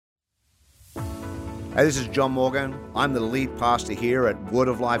Hey, this is John Morgan. I'm the lead pastor here at Word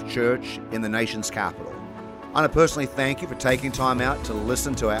of Life Church in the nation's capital. I want to personally thank you for taking time out to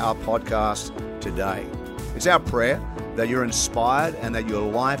listen to our podcast today. It's our prayer that you're inspired and that your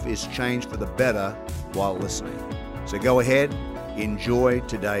life is changed for the better while listening. So go ahead, enjoy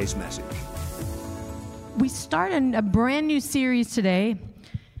today's message. We start a brand new series today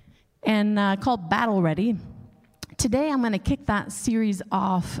and called Battle Ready. Today I'm going to kick that series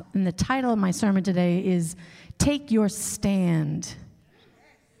off, and the title of my sermon today is Take Your Stand.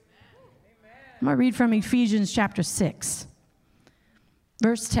 I'm going to read from Ephesians chapter 6,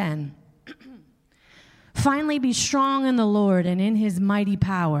 verse 10. Finally, be strong in the Lord and in his mighty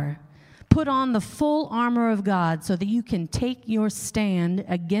power. Put on the full armor of God so that you can take your stand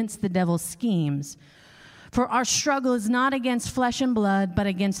against the devil's schemes. For our struggle is not against flesh and blood, but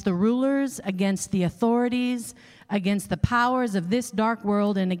against the rulers, against the authorities, against the powers of this dark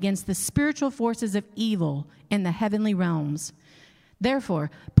world, and against the spiritual forces of evil in the heavenly realms. Therefore,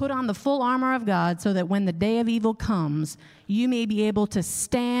 put on the full armor of God so that when the day of evil comes, you may be able to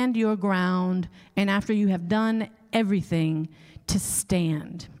stand your ground, and after you have done everything, to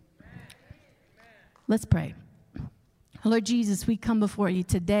stand. Let's pray. Lord Jesus, we come before you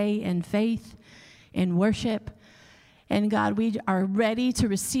today in faith, in worship. And God, we are ready to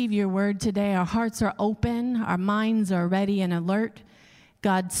receive your word today. Our hearts are open. Our minds are ready and alert.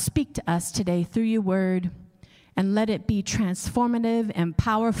 God, speak to us today through your word, and let it be transformative and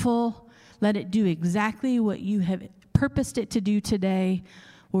powerful. Let it do exactly what you have purposed it to do today.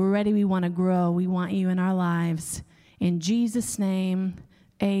 We're ready. We want to grow. We want you in our lives. In Jesus' name,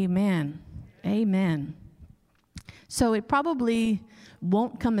 amen. Amen. So it probably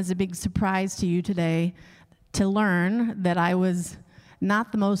won't come as a big surprise to you today to learn that I was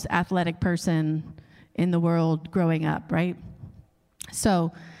not the most athletic person in the world growing up, right?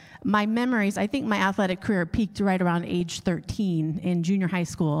 So my memories, I think my athletic career peaked right around age 13 in junior high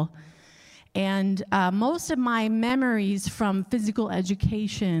school. And most of my memories from physical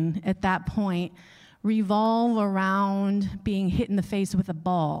education at that point revolve around being hit in the face with a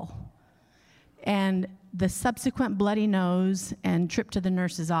ball and the subsequent bloody nose and trip to the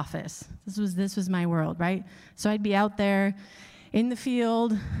nurse's office. This was my world, right? So I'd be out there in the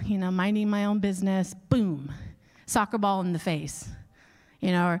field, minding my own business, boom, soccer ball in the face.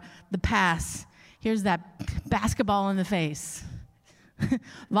 Or the pass, here's that basketball in the face.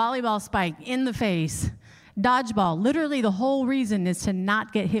 Volleyball spike in the face. Dodgeball, literally the whole reason is to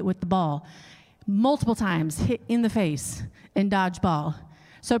not get hit with the ball. Multiple times hit in the face in dodgeball.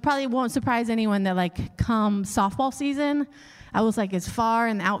 So it probably won't surprise anyone that come softball season, I was as far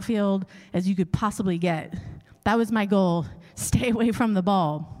in the outfield as you could possibly get. That was my goal, stay away from the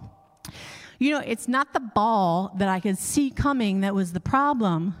ball. It's not the ball that I could see coming that was the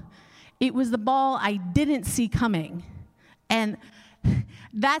problem. It was the ball I didn't see coming. And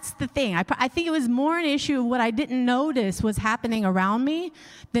that's the thing. I think it was more an issue of what I didn't notice was happening around me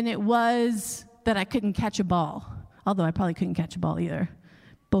than it was that I couldn't catch a ball. Although I probably couldn't catch a ball either.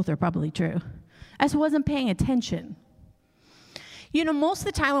 Both are probably true. I just wasn't paying attention. Most of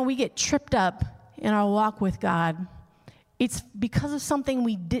the time when we get tripped up in our walk with God, it's because of something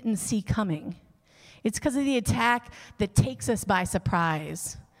we didn't see coming. It's because of the attack that takes us by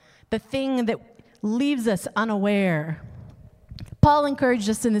surprise, the thing that leaves us unaware. Paul encouraged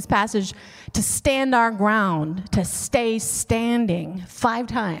us in this passage to stand our ground, to stay standing 5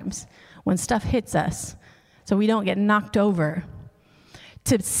 times when stuff hits us so we don't get knocked over.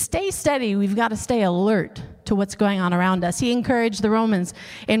 To stay steady, we've got to stay alert to what's going on around us. He encouraged the Romans.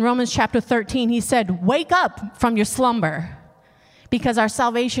 In Romans chapter 13, he said, wake up from your slumber, because our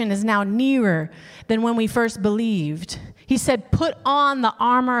salvation is now nearer than when we first believed. He said, put on the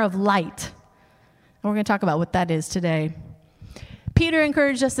armor of light. And we're going to talk about what that is today. Peter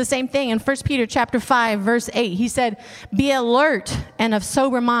encouraged us the same thing in 1 Peter chapter 5, verse 8. He said, be alert and of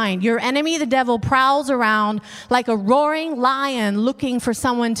sober mind. Your enemy, the devil, prowls around like a roaring lion looking for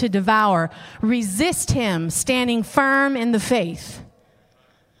someone to devour. Resist him, standing firm in the faith.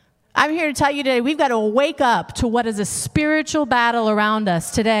 I'm here to tell you today, we've got to wake up to what is a spiritual battle around us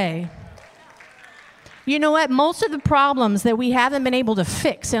today. You know what? Most of the problems that we haven't been able to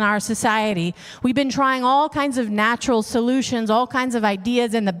fix in our society, we've been trying all kinds of natural solutions, all kinds of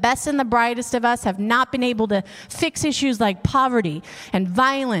ideas, and the best and the brightest of us have not been able to fix issues like poverty and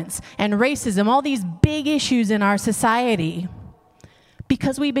violence and racism, all these big issues in our society,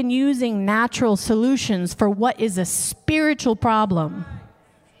 because we've been using natural solutions for what is a spiritual problem.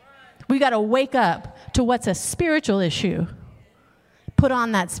 We've got to wake up to what's a spiritual issue. Put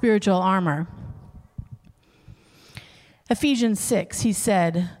on that spiritual armor. Ephesians 6, he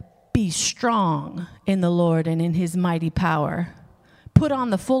said, be strong in the Lord and in his mighty power. Put on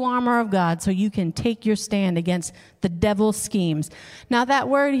the full armor of God so you can take your stand against the devil's schemes. Now that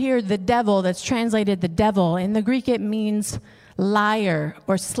word here, the devil, that's translated the devil, in the Greek it means liar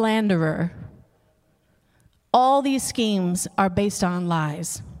or slanderer. All these schemes are based on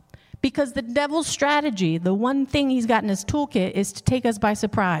lies. Because the devil's strategy, the one thing he's got in his toolkit, is to take us by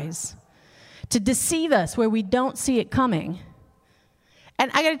surprise, to deceive us where we don't see it coming. And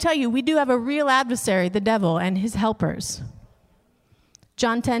I got to tell you, we do have a real adversary, the devil, and his helpers.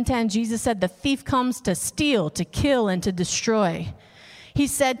 John 10:10, Jesus said, the thief comes to steal, to kill, and to destroy. He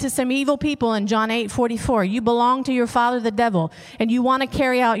said to some evil people in John 8:44, you belong to your father, the devil, and you want to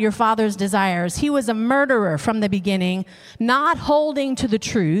carry out your father's desires. He was a murderer from the beginning, not holding to the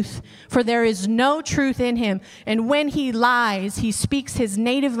truth, for there is no truth in him. And when he lies, he speaks his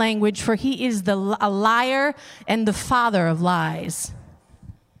native language, for he is a liar and the father of lies.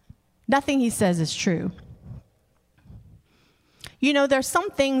 Nothing he says is true. You know, there's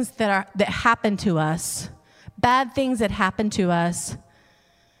some things that happen to us, bad things that happen to us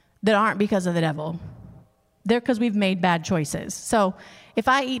that aren't because of the devil. They're because we've made bad choices. So if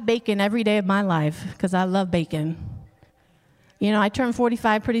I eat bacon every day of my life, because I love bacon, you know, I turn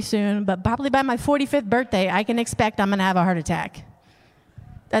 45 pretty soon, but probably by my 45th birthday, I can expect I'm going to have a heart attack.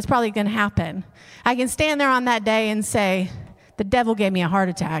 That's probably going to happen. I can stand there on that day and say, the devil gave me a heart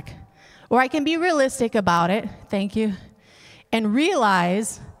attack. Or I can be realistic about it, thank you, and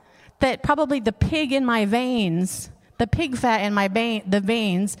realize that probably the pig in my veins, the pig fat in the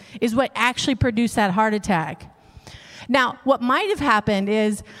veins, is what actually produced that heart attack. Now, what might have happened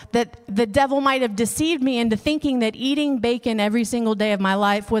is that the devil might have deceived me into thinking that eating bacon every single day of my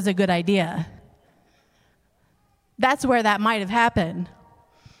life was a good idea. That's where that might have happened.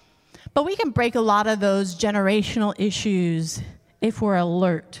 But we can break a lot of those generational issues if we're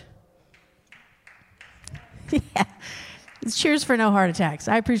alert. Yeah. Cheers for no heart attacks.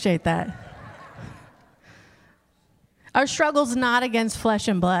 I appreciate that. Our struggle's not against flesh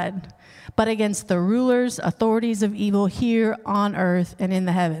and blood, but against the rulers, authorities of evil here on earth and in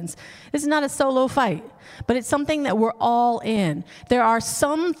the heavens. This is not a solo fight, but it's something that we're all in. There are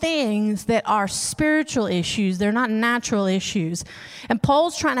some things that are spiritual issues. They're not natural issues. And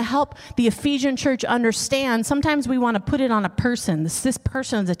Paul's trying to help the Ephesian church understand. Sometimes we want to put it on a person. This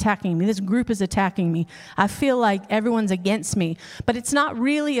person is attacking me. This group is attacking me. I feel like everyone's against me. But it's not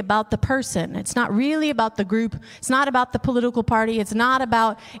really about the person. It's not really about the group. It's not about the political party. It's not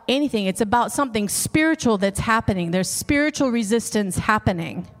about anything. It's about something spiritual that's happening. There's spiritual resistance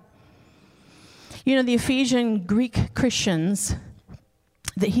happening. You know, the Ephesian Greek Christians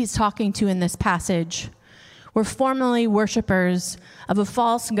that he's talking to in this passage were formerly worshipers of a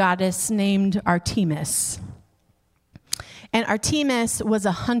false goddess named Artemis. And Artemis was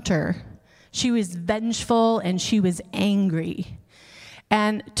a hunter. She was vengeful and she was angry.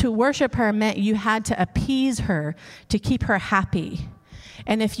 And to worship her meant you had to appease her to keep her happy.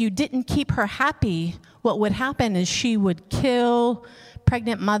 And if you didn't keep her happy, what would happen is she would kill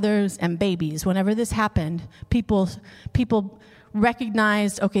pregnant mothers and babies. Whenever this happened, people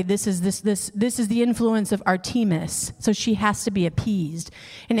recognized, okay, this is the influence of Artemis, so she has to be appeased.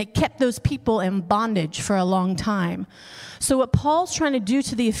 And it kept those people in bondage for a long time. So what Paul's trying to do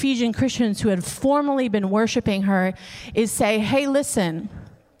to the Ephesian Christians who had formerly been worshiping her is say, hey, listen,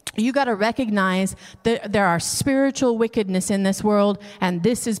 you got to recognize that there are spiritual wickedness in this world, and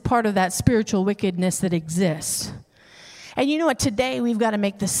this is part of that spiritual wickedness that exists. And you know what? Today, we've got to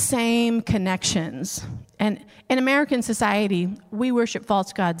make the same connections. And in American society, we worship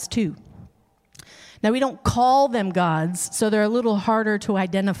false gods too. Now, we don't call them gods, so they're a little harder to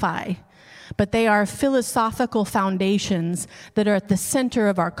identify. But they are philosophical foundations that are at the center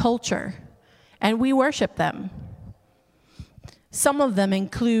of our culture. And we worship them. Some of them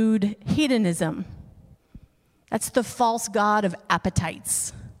include hedonism. That's the false god of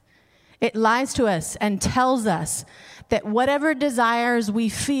appetites. It lies to us and tells us that whatever desires we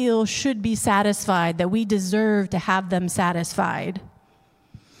feel should be satisfied, that we deserve to have them satisfied.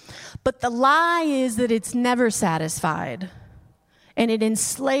 But the lie is that it's never satisfied, and it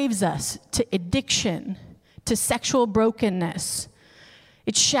enslaves us to addiction, to sexual brokenness.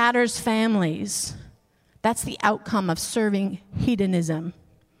 It shatters families. That's the outcome of serving hedonism.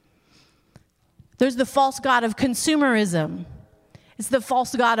 There's the false god of consumerism. It's the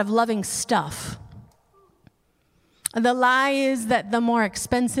false god of loving stuff. The lie is that the more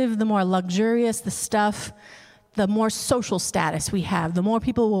expensive, the more luxurious the stuff, the more social status we have, the more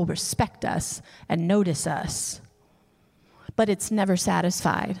people will respect us and notice us. But it's never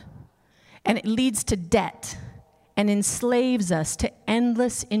satisfied. And it leads to debt and enslaves us to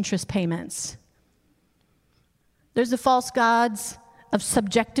endless interest payments. There's the false gods of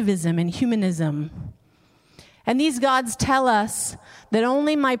subjectivism and humanism. And these gods tell us that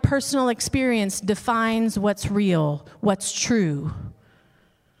only my personal experience defines what's real, what's true.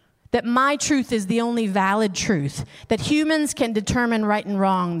 That my truth is the only valid truth. That humans can determine right and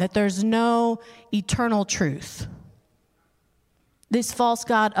wrong. That there's no eternal truth. This false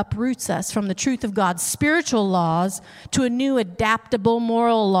god uproots us from the truth of God's spiritual laws to a new adaptable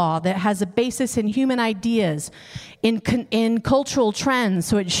moral law that has a basis in human ideas, in cultural trends,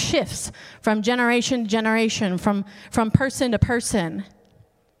 so it shifts from generation to generation, from person to person.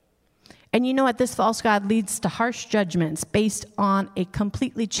 And you know what? This false god leads to harsh judgments based on a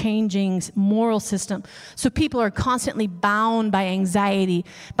completely changing moral system. So people are constantly bound by anxiety,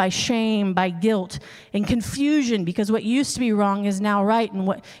 by shame, by guilt, and confusion because what used to be wrong is now right, and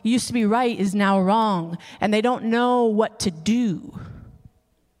what used to be right is now wrong, and they don't know what to do.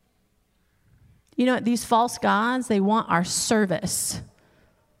 You know what? These false gods, they want our service.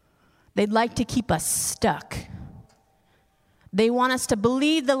 They'd like to keep us stuck. They want us to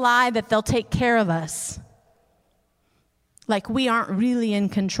believe the lie that they'll take care of us, like we aren't really in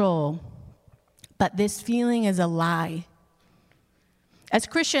control. But this feeling is a lie. As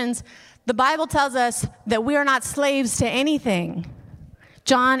Christians, the Bible tells us that we are not slaves to anything.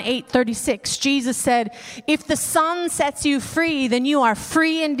 John 8:36, Jesus said, "If the Son sets you free, then you are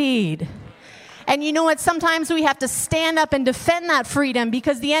free indeed." And you know what? Sometimes we have to stand up and defend that freedom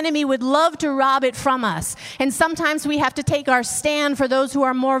because the enemy would love to rob it from us. And sometimes we have to take our stand for those who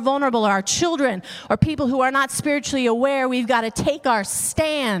are more vulnerable, our children, or people who are not spiritually aware. We've got to take our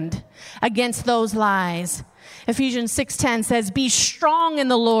stand against those lies. Ephesians 6:10 says, "Be strong in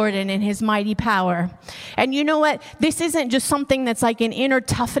the Lord and in his mighty power." And you know what? This isn't just something that's like an inner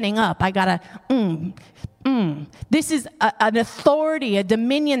toughening up. I got to, This is an authority, a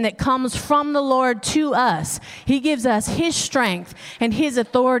dominion that comes from the Lord to us. He gives us his strength and his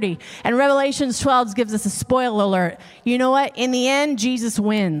authority. And Revelations 12 gives us a spoiler alert. You know what? In the end, Jesus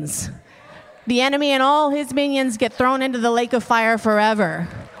wins. The enemy and all his minions get thrown into the lake of fire forever.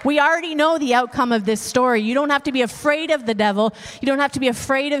 We already know the outcome of this story. You don't have to be afraid of the devil. You don't have to be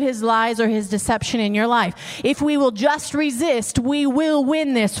afraid of his lies or his deception in your life. If we will just resist, we will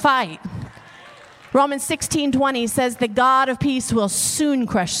win this fight. Romans 16:20 says the God of peace will soon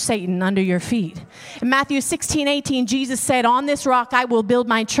crush Satan under your feet. In Matthew 16:18, Jesus said, "On this rock I will build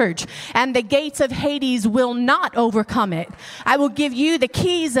my church, and the gates of Hades will not overcome it. I will give you the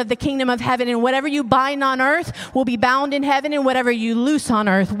keys of the kingdom of heaven, and whatever you bind on earth will be bound in heaven, and whatever you loose on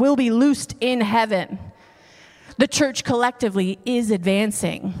earth will be loosed in heaven." The church collectively is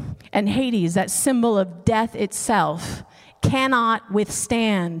advancing, and Hades, that symbol of death itself, cannot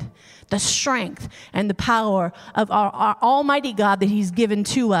withstand the strength and the power of our Almighty God that he's given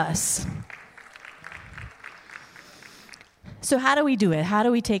to us. So how do we do it? How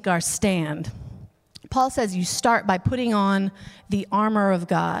do we take our stand? Paul says you start by putting on the armor of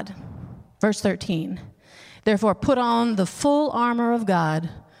God. Verse 13, "Therefore put on the full armor of God,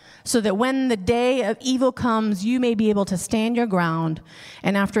 so that when the day of evil comes, you may be able to stand your ground,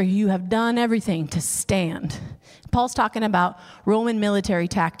 and after you have done everything, to stand." Paul's talking about Roman military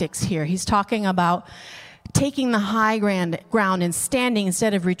tactics here. He's talking about taking the high ground and standing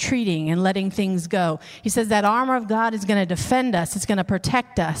instead of retreating and letting things go. He says that armor of God is going to defend us. It's going to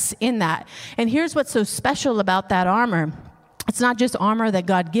protect us in that. And here's what's so special about that armor. It's not just armor that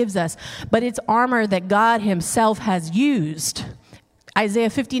God gives us, but it's armor that God himself has used. Isaiah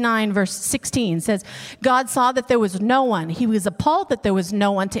 59 verse 16 says, God saw that there was no one. He was appalled that there was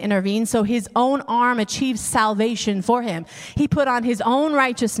no one to intervene, so his own arm achieved salvation for him. He put on his own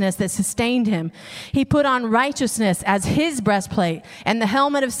righteousness that sustained him. He put on righteousness as his breastplate and the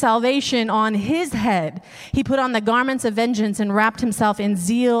helmet of salvation on his head. He put on the garments of vengeance and wrapped himself in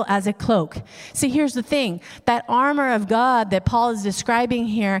zeal as a cloak. See, here's the thing. That armor of God that Paul is describing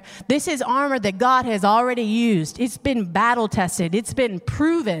here, this is armor that God has already used. It's been battle tested. It's been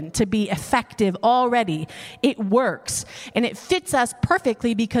proven to be effective already. It works. And it fits us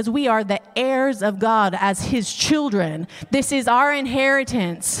perfectly because we are the heirs of God as his children. This is our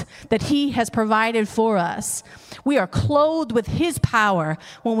inheritance that he has provided for us. We are clothed with his power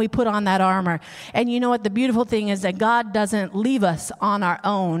when we put on that armor. And you know what? The beautiful thing is that God doesn't leave us on our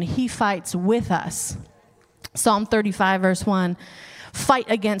own. He fights with us. Psalm 35 verse 1. Fight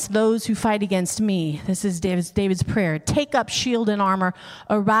against those who fight against me. This is David's prayer. Take up shield and armor,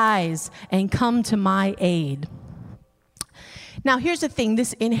 arise and come to my aid. Now here's the thing,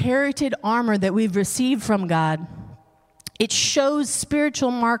 this inherited armor that we've received from God, It shows spiritual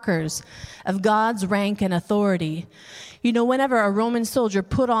markers of God's rank and authority. You know, whenever a Roman soldier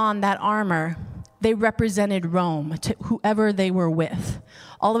put on that armor, they represented Rome to whoever they were with.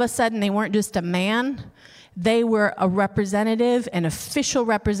 All of a sudden, they weren't just a man. They were a representative, an official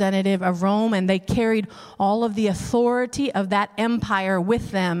representative of Rome, and they carried all of the authority of that empire with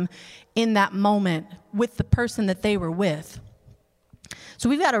them in that moment with the person that they were with. So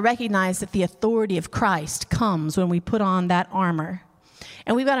we've got to recognize that the authority of Christ comes when we put on that armor.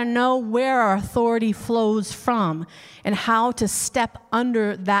 And we've got to know where our authority flows from and how to step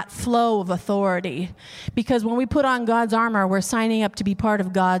under that flow of authority. Because when we put on God's armor, we're signing up to be part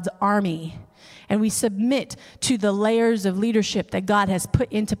of God's army. And we submit to the layers of leadership that God has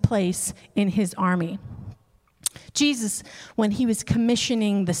put into place in his army. Jesus, when he was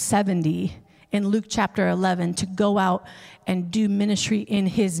commissioning the 70 in Luke chapter 11 to go out and do ministry in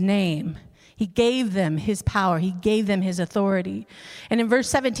his name, he gave them his power. He gave them his authority. And in verse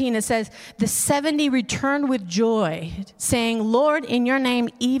 17, it says, the 70 returned with joy, saying, Lord, in your name,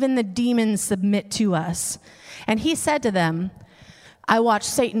 even the demons submit to us. And he said to them, I watched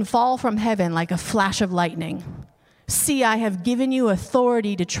Satan fall from heaven like a flash of lightning. See, I have given you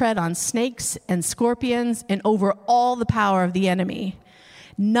authority to tread on snakes and scorpions and over all the power of the enemy.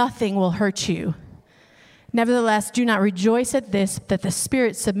 Nothing will hurt you. Nevertheless, do not rejoice at this, that the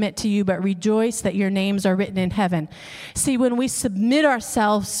spirits submit to you, but rejoice that your names are written in heaven. See, when we submit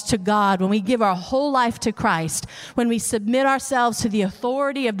ourselves to God, when we give our whole life to Christ, when we submit ourselves to the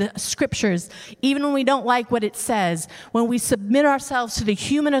authority of the scriptures, even when we don't like what it says, when we submit ourselves to the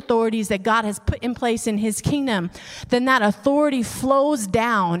human authorities that God has put in place in his kingdom, then that authority flows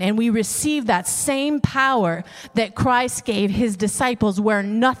down and we receive that same power that Christ gave his disciples where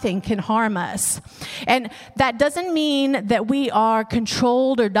nothing can harm us. And that doesn't mean that we are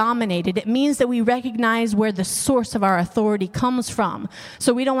controlled or dominated. It means that we recognize where the source of our authority comes from.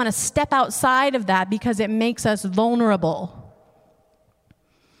 So we don't want to step outside of that because it makes us vulnerable.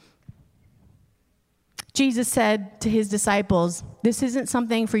 Jesus said to his disciples, this isn't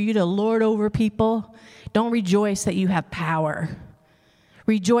something for you to lord over people. Don't rejoice that you have power.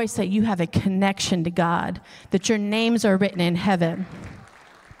 Rejoice that you have a connection to God, that your names are written in heaven.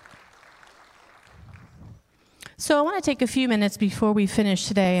 So I want to take a few minutes before we finish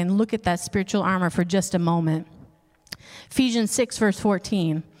today and look at that spiritual armor for just a moment. Ephesians 6, verse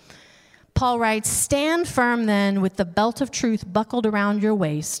 14. Paul writes, stand firm then with the belt of truth buckled around your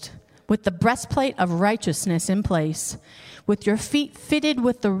waist, with the breastplate of righteousness in place, with your feet fitted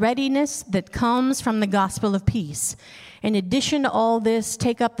with the readiness that comes from the gospel of peace. In addition to all this,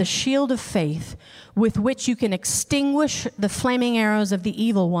 take up the shield of faith with which you can extinguish the flaming arrows of the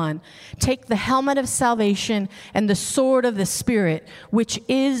evil one. Take the helmet of salvation and the sword of the Spirit, which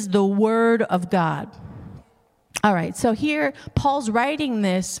is the word of God. All right, so here Paul's writing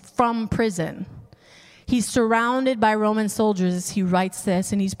this from prison. He's surrounded by Roman soldiers as he writes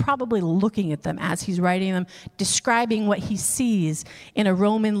this, and he's probably looking at them as he's writing them, describing what he sees in a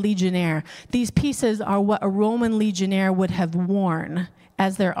Roman legionnaire. These pieces are what a Roman legionnaire would have worn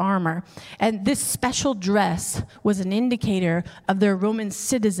as their armor. And this special dress was an indicator of their Roman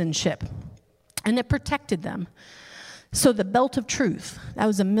citizenship, and it protected them. So the belt of truth, that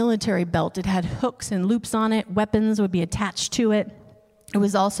was a military belt. It had hooks and loops on it. Weapons would be attached to it. It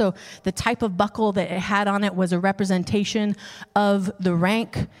was also the type of buckle that it had on it was a representation of the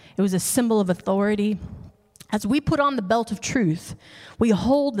rank. It was a symbol of authority. As we put on the belt of truth, we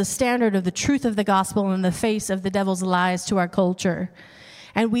hold the standard of the truth of the gospel in the face of the devil's lies to our culture.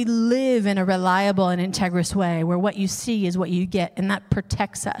 And we live in a reliable and integrous way where what you see is what you get, and that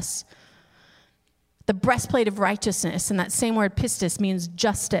protects us. The breastplate of righteousness, and that same word pistis means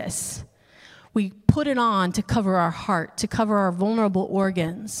justice. We put it on to cover our heart, to cover our vulnerable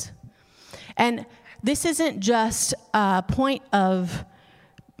organs. And this isn't just a point of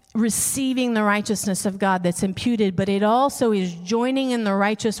receiving the righteousness of God that's imputed, but it also is joining in the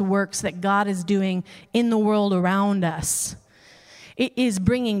righteous works that God is doing in the world around us. It is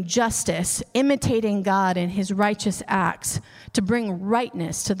bringing justice, imitating God in his righteous acts to bring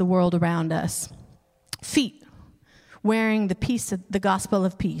rightness to the world around us. Feet, wearing the gospel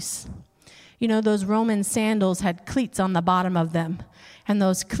of peace. You know, those Roman sandals had cleats on the bottom of them, and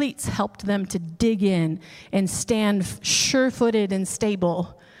those cleats helped them to dig in and stand sure-footed and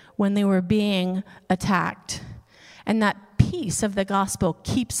stable when they were being attacked. And that peace of the gospel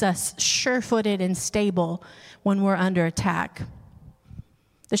keeps us sure-footed and stable when we're under attack.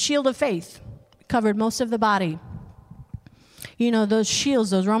 The shield of faith covered most of the body. those shields,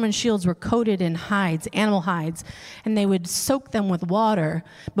 those Roman shields were coated in hides, animal hides, and they would soak them with water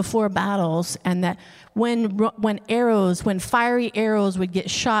before battles, and that when fiery arrows would get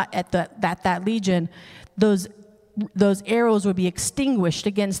shot at that legion, those arrows would be extinguished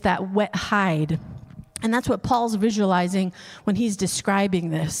against that wet hide. And that's what Paul's visualizing when he's describing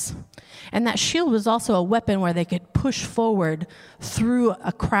this. And that shield was also a weapon where they could push forward through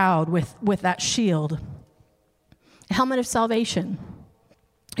a crowd with that shield. Helmet of salvation.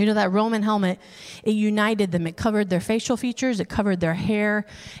 That Roman helmet, it united them. It covered their facial features. It covered their hair.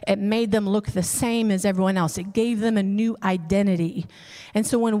 It made them look the same as everyone else. It gave them a new identity. And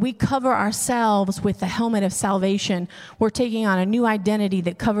so when we cover ourselves with the helmet of salvation, we're taking on a new identity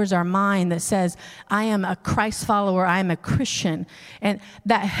that covers our mind, that says, I am a Christ follower. I am a Christian. And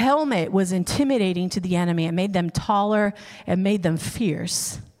that helmet was intimidating to the enemy. It made them taller. It made them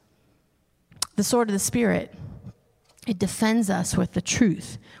fierce. The sword of the Spirit. It defends us with the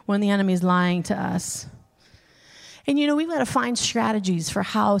truth when the enemy is lying to us. And we've got to find strategies for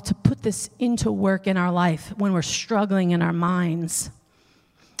how to put this into work in our life when we're struggling in our minds.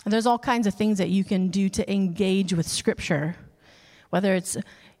 And there's all kinds of things that you can do to engage with Scripture, whether it's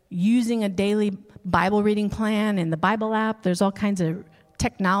using a daily Bible reading plan in the Bible app. There's all kinds of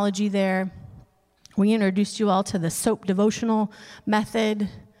technology there. We introduced you all to the SOAP devotional method.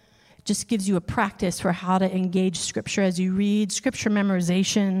 Just gives you a practice for how to engage Scripture as you read, Scripture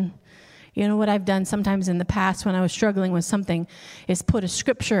memorization. What I've done sometimes in the past when I was struggling with something is put a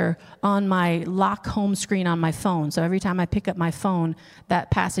Scripture on my lock home screen on my phone. So every time I pick up my phone,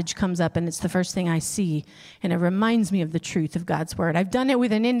 that passage comes up and it's the first thing I see. And it reminds me of the truth of God's Word. I've done it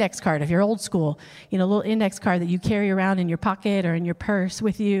with an index card. If you're old school, a little index card that you carry around in your pocket or in your purse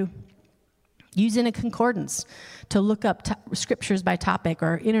with you. Using a concordance to look up scriptures by topic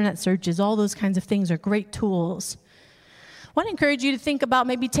or internet searches, all those kinds of things are great tools. I want to encourage you to think about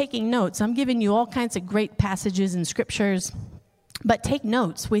maybe taking notes. I'm giving you all kinds of great passages and scriptures, but take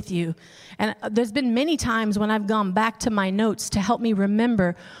notes with you. And there's been many times when I've gone back to my notes to help me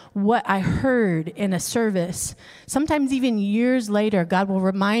remember what I heard in a service. Sometimes even years later, God will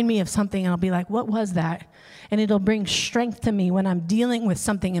remind me of something and I'll be like, what was that? And it'll bring strength to me when I'm dealing with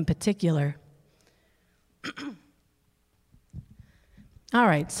something in particular. All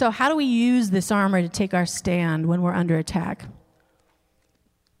right, so how do we use this armor to take our stand when we're under attack?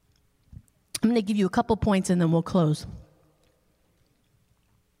 I'm going to give you a couple points and then we'll close.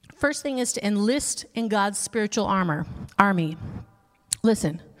 First thing is to enlist in God's spiritual army.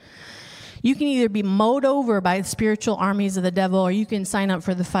 Listen, you can either be mowed over by the spiritual armies of the devil or you can sign up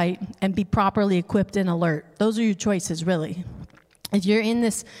for the fight and be properly equipped and alert. Those are your choices, really. If you're in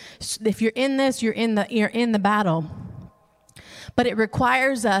this, you're in the battle. But it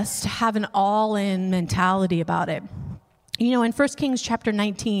requires us to have an all-in mentality about it. In 1 Kings chapter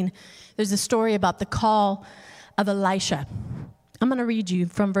 19, there's a story about the call of Elisha. I'm going to read you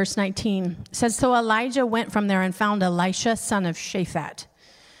from verse 19. It says, So Elijah went from there and found Elisha, son of Shaphat.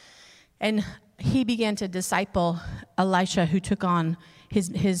 And he began to disciple Elisha, who took on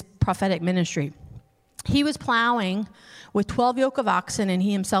his prophetic ministry. He was plowing with 12 yoke of oxen, and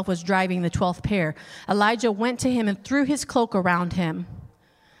he himself was driving the 12th pair. Elijah went to him and threw his cloak around him.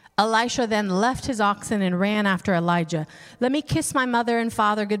 Elisha then left his oxen and ran after Elijah. Let me kiss my mother and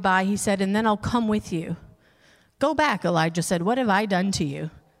father goodbye, he said, and then I'll come with you. Go back, Elijah said. What have I done to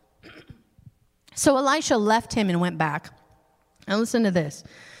you? So Elisha left him and went back. Now listen to this.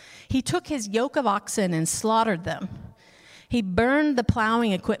 He took his yoke of oxen and slaughtered them. He burned the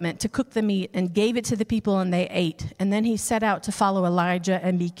plowing equipment to cook the meat and gave it to the people, and they ate. And then he set out to follow Elijah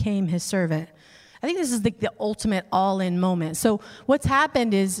and became his servant. I think this is the ultimate all-in moment. So what's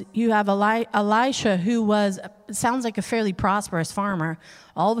happened is you have Elisha, who sounds like a fairly prosperous farmer.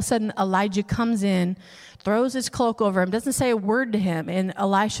 All of a sudden, Elijah comes in, throws his cloak over him, doesn't say a word to him, and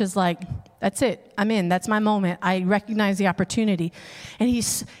Elisha's like, that's it, I'm in, that's my moment, I recognize the opportunity. And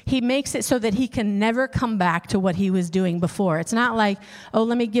he makes it so that he can never come back to what he was doing before. It's not like, oh,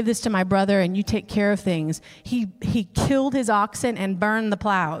 let me give this to my brother and you take care of things. He killed his oxen and burned the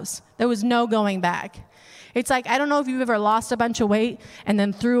plows. There was no going back. It's like, I don't know if you've ever lost a bunch of weight and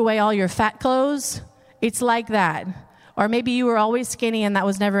then threw away all your fat clothes. It's like that. Or maybe you were always skinny and that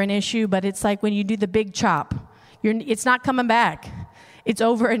was never an issue, but it's like when you do the big chop. It's not coming back. It's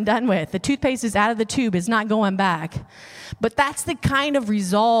over and done with. The toothpaste is out of the tube. It's not going back. But that's the kind of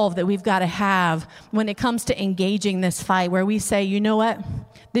resolve that we've got to have when it comes to engaging this fight, where we say, you know what?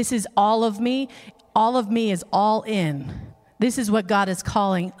 This is all of me. All of me is all in. This is what God is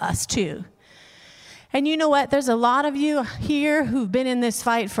calling us to. And you know what? There's a lot of you here who've been in this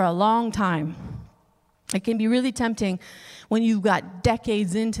fight for a long time. It can be really tempting when you've got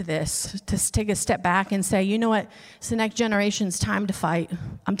decades into this, to take a step back and say, you know what, it's the next generation's time to fight.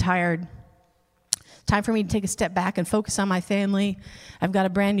 I'm tired. Time for me to take a step back and focus on my family. I've got a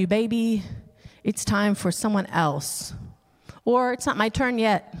brand new baby. It's time for someone else. Or it's not my turn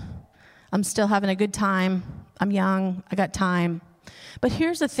yet. I'm still having a good time. I'm young. I got time. But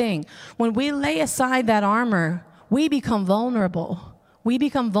here's the thing. When we lay aside that armor, we become vulnerable. We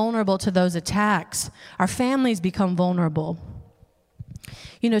become vulnerable to those attacks. Our families become vulnerable.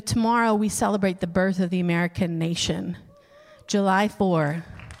 You know, tomorrow we celebrate the birth of the American nation. July 4,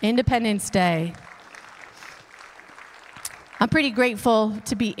 Independence Day. I'm pretty grateful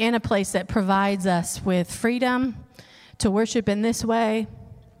to be in a place that provides us with freedom to worship in this way.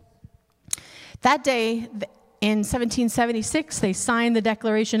 That day, in 1776, they signed the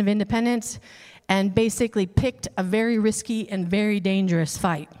Declaration of Independence and basically picked a very risky and very dangerous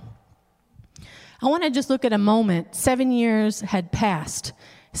fight. I want to just look at a moment. 7 years had passed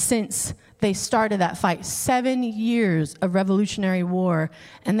since they started that fight. 7 years of Revolutionary War,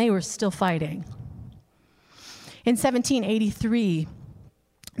 and they were still fighting. In 1783,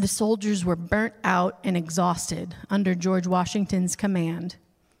 the soldiers were burnt out and exhausted under George Washington's command.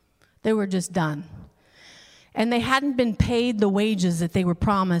 They were just done. And they hadn't been paid the wages that they were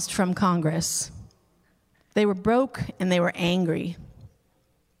promised from Congress. They were broke and they were angry.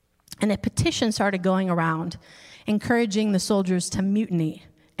 And a petition started going around, encouraging the soldiers to mutiny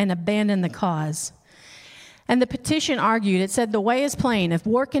and abandon the cause. And the petition argued, it said, the way is plain. If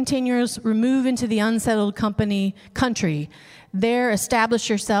war continues, remove into the unsettled country. There establish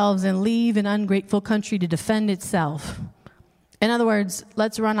yourselves and leave an ungrateful country to defend itself. In other words,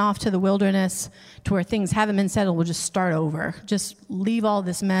 let's run off to the wilderness to where things haven't been settled. We'll just start over. Just leave all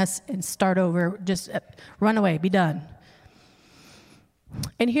this mess and start over. Just run away, be done.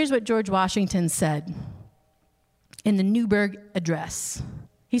 And here's what George Washington said in the Newburgh Address.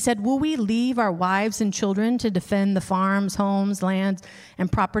 He said, will we leave our wives and children to defend the farms, homes, lands,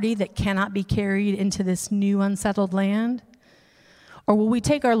 and property that cannot be carried into this new unsettled land? Or will we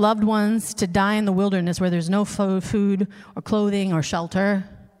take our loved ones to die in the wilderness where there's no food or clothing or shelter?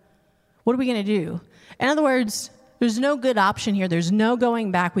 What are we going to do? In other words, there's no good option here. There's no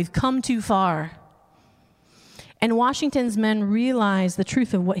going back. We've come too far. And Washington's men realized the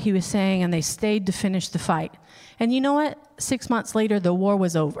truth of what he was saying, and they stayed to finish the fight. And you know what? 6 months later, the war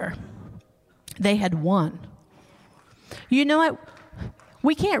was over. They had won. You know what?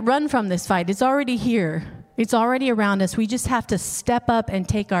 We can't run from this fight. It's already here. It's already around us. We just have to step up and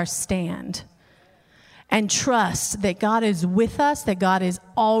take our stand and trust that God is with us, that God has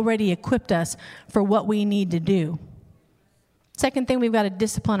already equipped us for what we need to do. Second thing, we've got to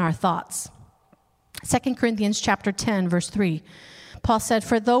discipline our thoughts. 2 Corinthians chapter 10, verse 3. Paul said,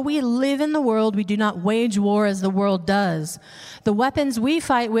 for though we live in the world, we do not wage war as the world does. The weapons we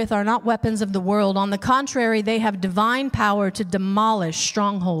fight with are not weapons of the world. On the contrary, they have divine power to demolish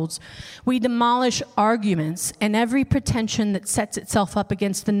strongholds. We demolish arguments and every pretension that sets itself up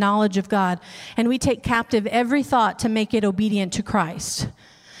against the knowledge of God. And we take captive every thought to make it obedient to Christ.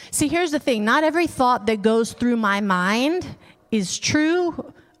 See, here's the thing. Not every thought that goes through my mind is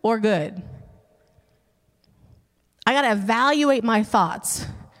true or good. I got to evaluate my thoughts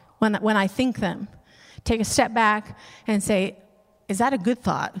when I think them. Take a step back and say, is that a good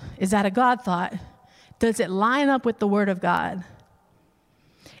thought? Is that a God thought? Does it line up with the Word of God?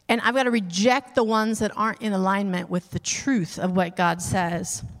 And I've got to reject the ones that aren't in alignment with the truth of what God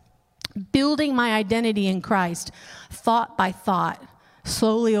says. Building my identity in Christ, thought by thought,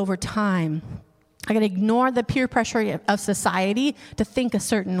 slowly over time. I got to ignore the peer pressure of society to think a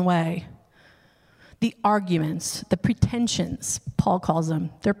certain way. The arguments, the pretensions, Paul calls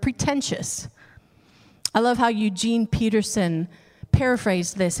them. They're pretentious. I love how Eugene Peterson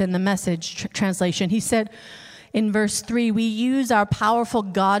paraphrased this in the Message translation. He said in verse 3, we use our powerful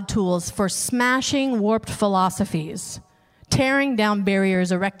God tools for smashing warped philosophies, tearing down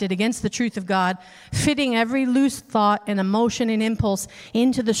barriers erected against the truth of God, fitting every loose thought and emotion and impulse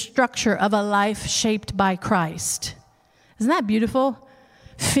into the structure of a life shaped by Christ. Isn't that beautiful?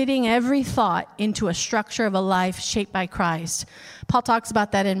 Fitting every thought into a structure of a life shaped by Christ. Paul talks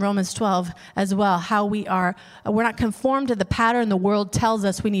about that in Romans 12 as well, how we're not conformed to the pattern the world tells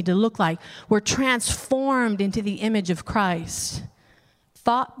us we need to look like. We're transformed into the image of Christ.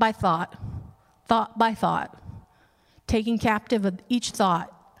 Thought by thought, taking captive of each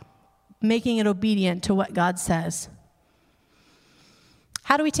thought, making it obedient to what God says.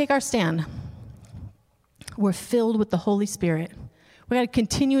 How do we take our stand? We're filled with the Holy Spirit. We got to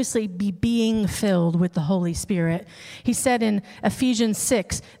continuously be being filled with the Holy Spirit. He said in Ephesians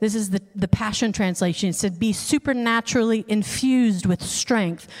 6, this is the Passion Translation, it said, be supernaturally infused with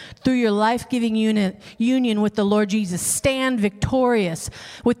strength through your life-giving union with the Lord Jesus. Stand victorious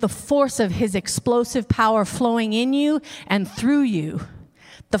with the force of his explosive power flowing in you and through you.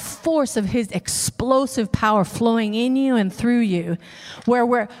 The force of his explosive power flowing in you and through you, where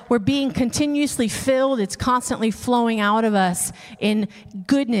we're being continuously filled. It's constantly flowing out of us in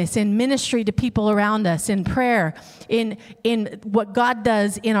goodness, in ministry to people around us, in prayer, in what God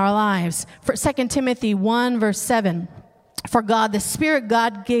does in our lives. For 2 Timothy 1, verse 7, for God, the Spirit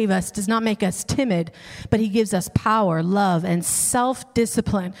God gave us does not make us timid, but he gives us power, love, and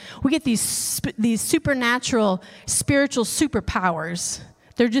self-discipline. We get these supernatural, spiritual superpowers.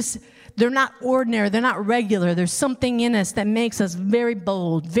 They're not ordinary. They're not regular. There's something in us that makes us very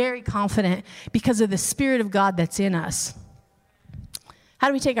bold, very confident because of the Spirit of God that's in us. How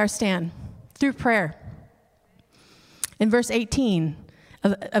do we take our stand? Through prayer. In verse 18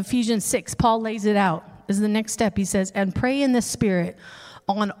 of Ephesians 6, Paul lays it out. This is the next step. He says, and pray in the Spirit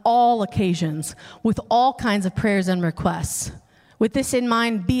on all occasions with all kinds of prayers and requests. With this in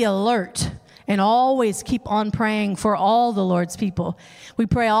mind, be alert. And always keep on praying for all the Lord's people. We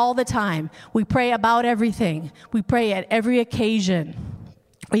pray all the time. We pray about everything. We pray at every occasion.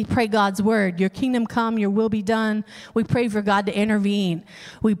 We pray God's word. Your kingdom come, your will be done. We pray for God to intervene.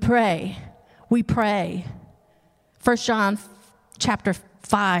 We pray. 1 John chapter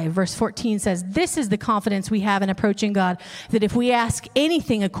 5, verse 14 says, this is the confidence we have in approaching God, that if we ask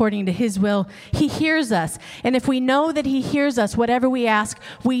anything according to his will, he hears us. And if we know that he hears us, whatever we ask,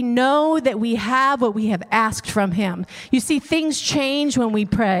 we know that we have what we have asked from him. You see, things change when we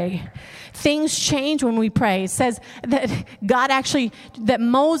pray. Things change when we pray. It says that that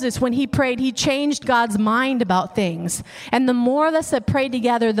Moses, when he prayed, he changed God's mind about things. And the more of us that pray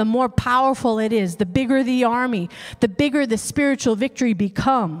together, the more powerful it is. The bigger the army, the bigger the spiritual victory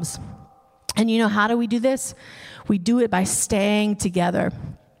becomes. And you know, how do we do this? We do it by staying together.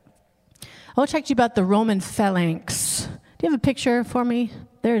 I want to talk to you about the Roman phalanx. Do you have a picture for me?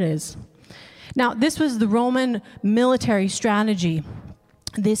 There it is. Now, this was the Roman military strategy.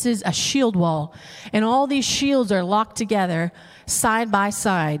 This is a shield wall, and all these shields are locked together side by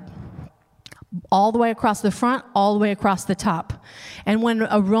side, all the way across the front, all the way across the top. And when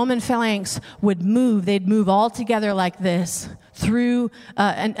a Roman phalanx would move, they'd move all together like this through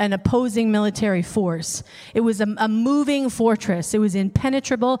an opposing military force. It was a moving fortress. It was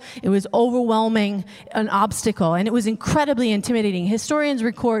impenetrable. It was overwhelming, an obstacle, and it was incredibly intimidating. Historians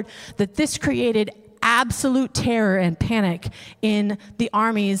record that this created absolute terror and panic in the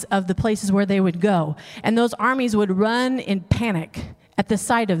armies of the places where they would go. And those armies would run in panic at the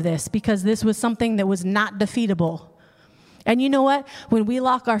sight of this because this was something that was not defeatable. And you know what? When we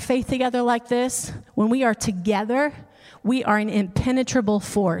lock our faith together like this, when we are together, we are an impenetrable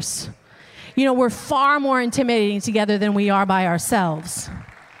force. You know, we're far more intimidating together than we are by ourselves.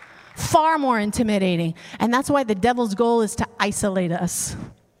 Far more intimidating. And that's why the devil's goal is to isolate us.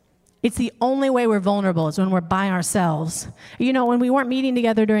 It's the only way we're vulnerable is when we're by ourselves. You know, when we weren't meeting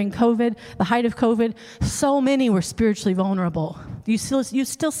together during COVID, the height of COVID, so many were spiritually vulnerable. You still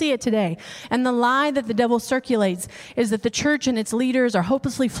see it today. And the lie that the devil circulates is that the church and its leaders are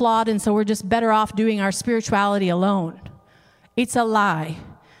hopelessly flawed, and so we're just better off doing our spirituality alone. It's a lie.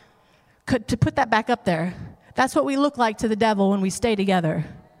 To put that back up there, that's what we look like to the devil when we stay together.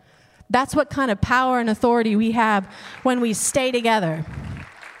 That's what kind of power and authority we have when we stay together.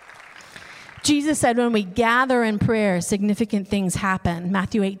 Jesus said when we gather in prayer, significant things happen.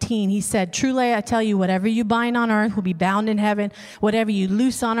 Matthew 18, he said, truly I tell you, whatever you bind on earth will be bound in heaven. Whatever you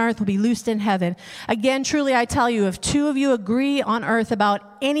loose on earth will be loosed in heaven. Again, truly I tell you, if two of you agree on earth about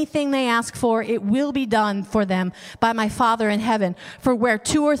anything they ask for, it will be done for them by my Father in heaven. For where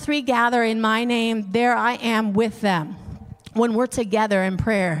 2 or 3 gather in my name, there I am with them. When we're together in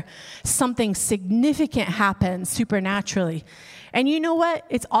prayer, something significant happens supernaturally. And you know what?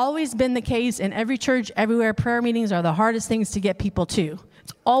 It's always been the case in every church, everywhere. Prayer meetings are the hardest things to get people to.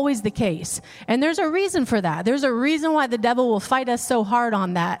 It's always the case. And there's a reason for that. There's a reason why the devil will fight us so hard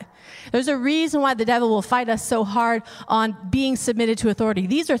on that. There's a reason why the devil will fight us so hard on being submitted to authority.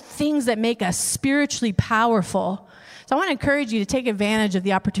 These are things that make us spiritually powerful. So I want to encourage you to take advantage of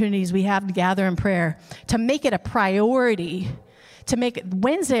the opportunities we have to gather in prayer, to make it a priority, to make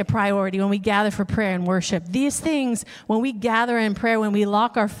Wednesday a priority when we gather for prayer and worship. These things, when we gather in prayer, when we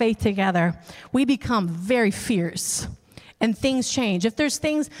lock our faith together, we become very fierce. and things change. If there's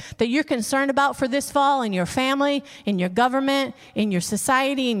things that you're concerned about for this fall in your family, in your government, in your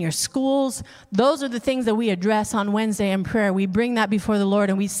society, in your schools, those are the things that we address on Wednesday in prayer. We bring that before the Lord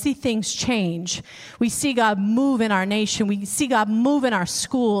and we see things change. We see God move in our nation. We see God move in our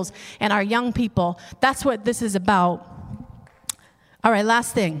schools and our young people. That's what this is about. All right,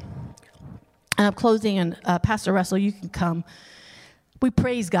 last thing. And I'm closing, and Pastor Russell, you can come. We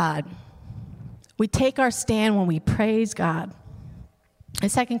praise God. We take our stand when we praise God. In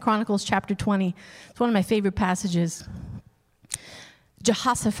 2 Chronicles chapter 20, it's one of my favorite passages.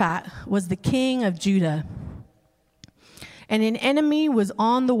 Jehoshaphat was the king of Judah, and an enemy was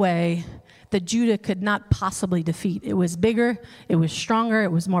on the way that Judah could not possibly defeat. It was bigger, it was stronger,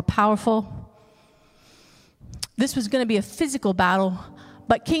 it was more powerful. This was going to be a physical battle,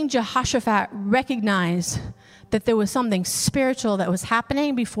 but King Jehoshaphat recognized that there was something spiritual that was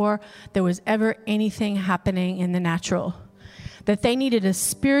happening before there was ever anything happening in the natural. That they needed a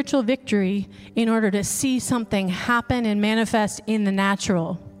spiritual victory in order to see something happen and manifest in the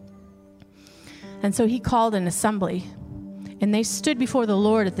natural. And so he called an assembly, and they stood before the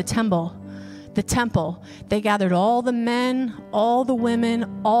Lord at the temple. They gathered all the men, all the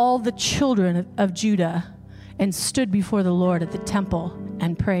women, all the children of Judah, and stood before the Lord at the temple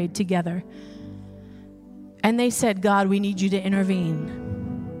and prayed together. And they said, God, we need you to intervene.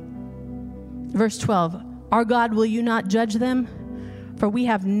 Verse 12, our God, will you not judge them? For we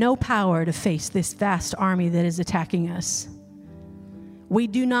have no power to face this vast army that is attacking us. We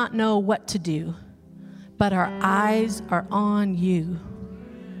do not know what to do, but our eyes are on you.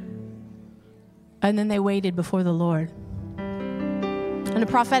 And then they waited before the Lord. And a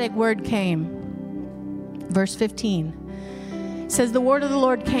prophetic word came. Verse 15 says, the word of the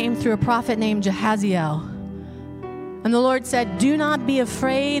Lord came through a prophet named Jehaziel. And the Lord said, do not be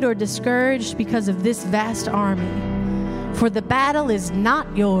afraid or discouraged because of this vast army, for the battle is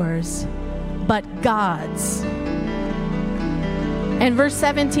not yours, but God's. And verse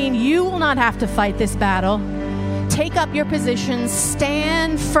 17, you will not have to fight this battle. Take up your positions,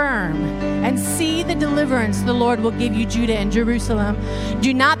 stand firm, and see the deliverance the Lord will give you, Judah and Jerusalem.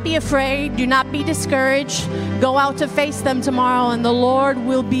 Do not be afraid. Do not be discouraged. Go out to face them tomorrow, and the Lord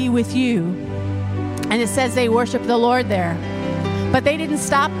will be with you. And it says they worshiped the Lord there. But they didn't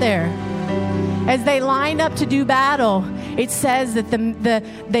stop there. As they lined up to do battle, it says that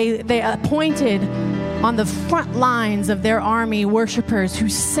they appointed on the front lines of their army worshipers who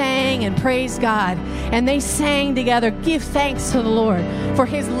sang and praised God. And they sang together, give thanks to the Lord, for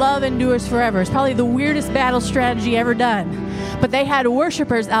his love endures forever. It's probably the weirdest battle strategy ever done. But they had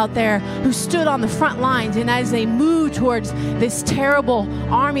worshipers out there who stood on the front lines, and as they moved towards this terrible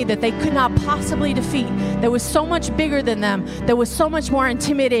army that they could not possibly defeat, that was so much bigger than them, that was so much more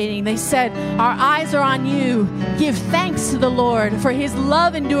intimidating, they said, our eyes are on you. Give thanks to the Lord, for his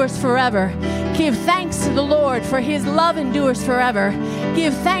love endures forever. Give thanks to the Lord, for his love endures forever.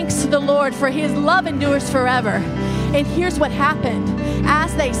 Give thanks to the Lord, for his love endures forever. And here's what happened.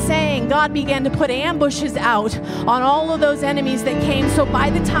 As they sang, God began to put ambushes out on all of those enemies that came. So by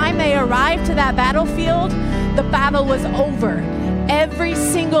the time they arrived to that battlefield, the battle was over. Every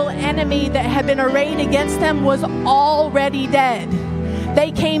single enemy that had been arrayed against them was already dead.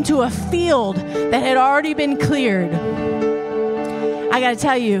 They came to a field that had already been cleared. I got to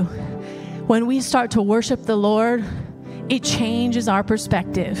tell you, when we start to worship the Lord, it changes our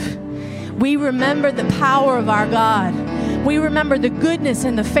perspective. We remember the power of our God. We remember the goodness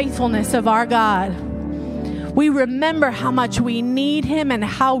and the faithfulness of our God. We remember how much we need him and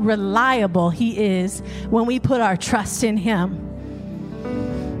how reliable he is when we put our trust in him.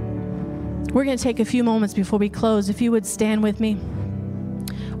 We're going to take a few moments before we close. If you would stand with me.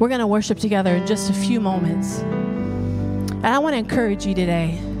 We're going to worship together in just a few moments. And I want to encourage you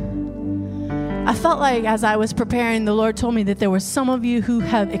today. I felt like as I was preparing, the Lord told me that there were some of you who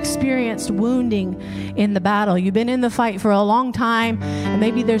have experienced wounding in the battle. You've been in the fight for a long time, and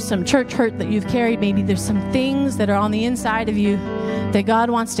maybe there's some church hurt that you've carried. Maybe there's some things that are on the inside of you that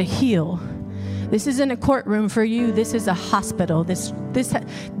God wants to heal. This isn't a courtroom for you. This is a hospital. This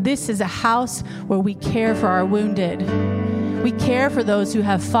is a house where we care for our wounded. We care for those who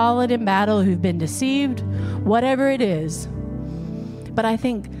have fallen in battle, who've been deceived, whatever it is. But I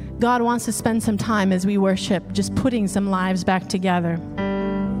think God wants to spend some time as we worship, just putting some lives back together.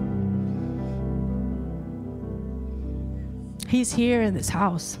 He's here in this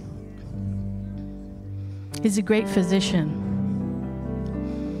house. He's a great physician.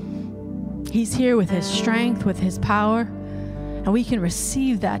 He's here with his strength, with his power, and we can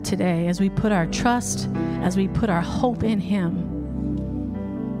receive that today as we put our trust, as we put our hope in him.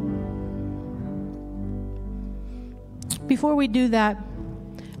 Before we do that,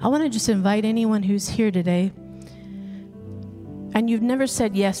 I want to just invite anyone who's here today and you've never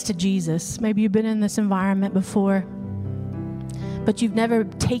said yes to Jesus. Maybe you've been in this environment before, but you've never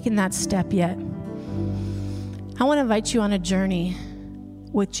taken that step yet. I want to invite you on a journey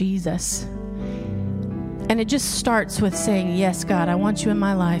with Jesus. And it just starts with saying, yes, God, I want you in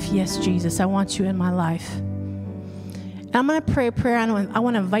my life. Yes, Jesus, I want you in my life. And I'm going to pray a prayer. I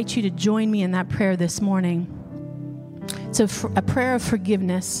want to invite you to join me in that prayer this morning. It's a prayer of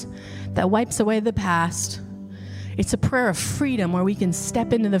forgiveness that wipes away the past. It's a prayer of freedom where we can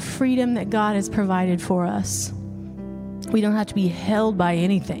step into the freedom that God has provided for us. We don't have to be held by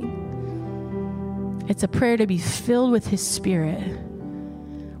anything. It's a prayer to be filled with His Spirit,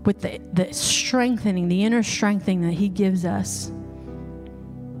 with the strengthening, the inner strengthening that He gives us.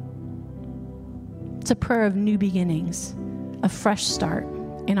 It's a prayer of new beginnings, a fresh start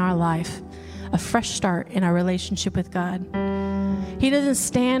in our life, a fresh start in our relationship with God. He doesn't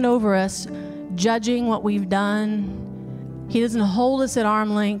stand over us judging what we've done. He doesn't hold us at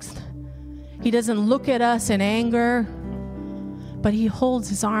arm's length. He doesn't look at us in anger, but He holds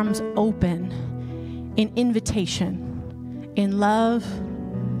His arms open in invitation, in love,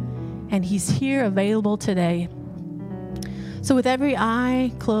 and He's here available today. So with every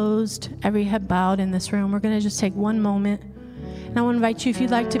eye closed, every head bowed in this room, we're going to just take one moment. And I want to invite you, if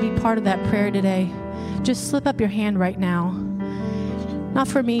you'd like to be part of that prayer today, just slip up your hand right now. Not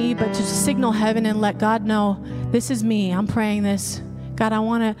for me, but to signal heaven and let God know, this is me. I'm praying this. God, I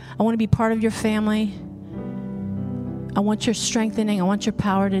want to be part of your family. I want your strengthening. I want your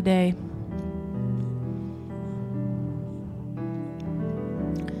power today.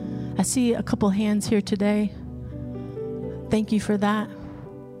 I see a couple hands here today. Thank you for that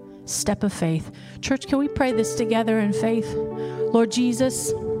step of faith. Church, can we pray this together in faith? Lord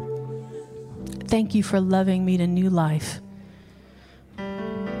Jesus, thank you for loving me to new life.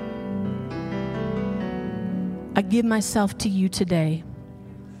 I give myself to you today.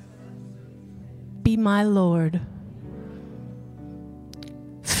 Be my Lord.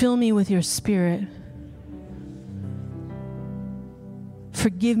 Fill me with your Spirit.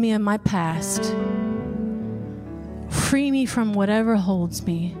 Forgive me of my past. Free me from whatever holds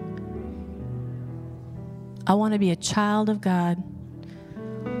me. I want to be a child of God.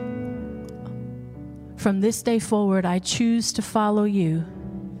 From this day forward, I choose to follow you.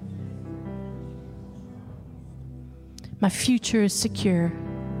 My future is secure.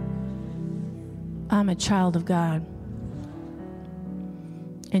 I'm a child of God.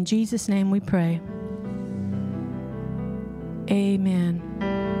 In Jesus' name we pray. Amen.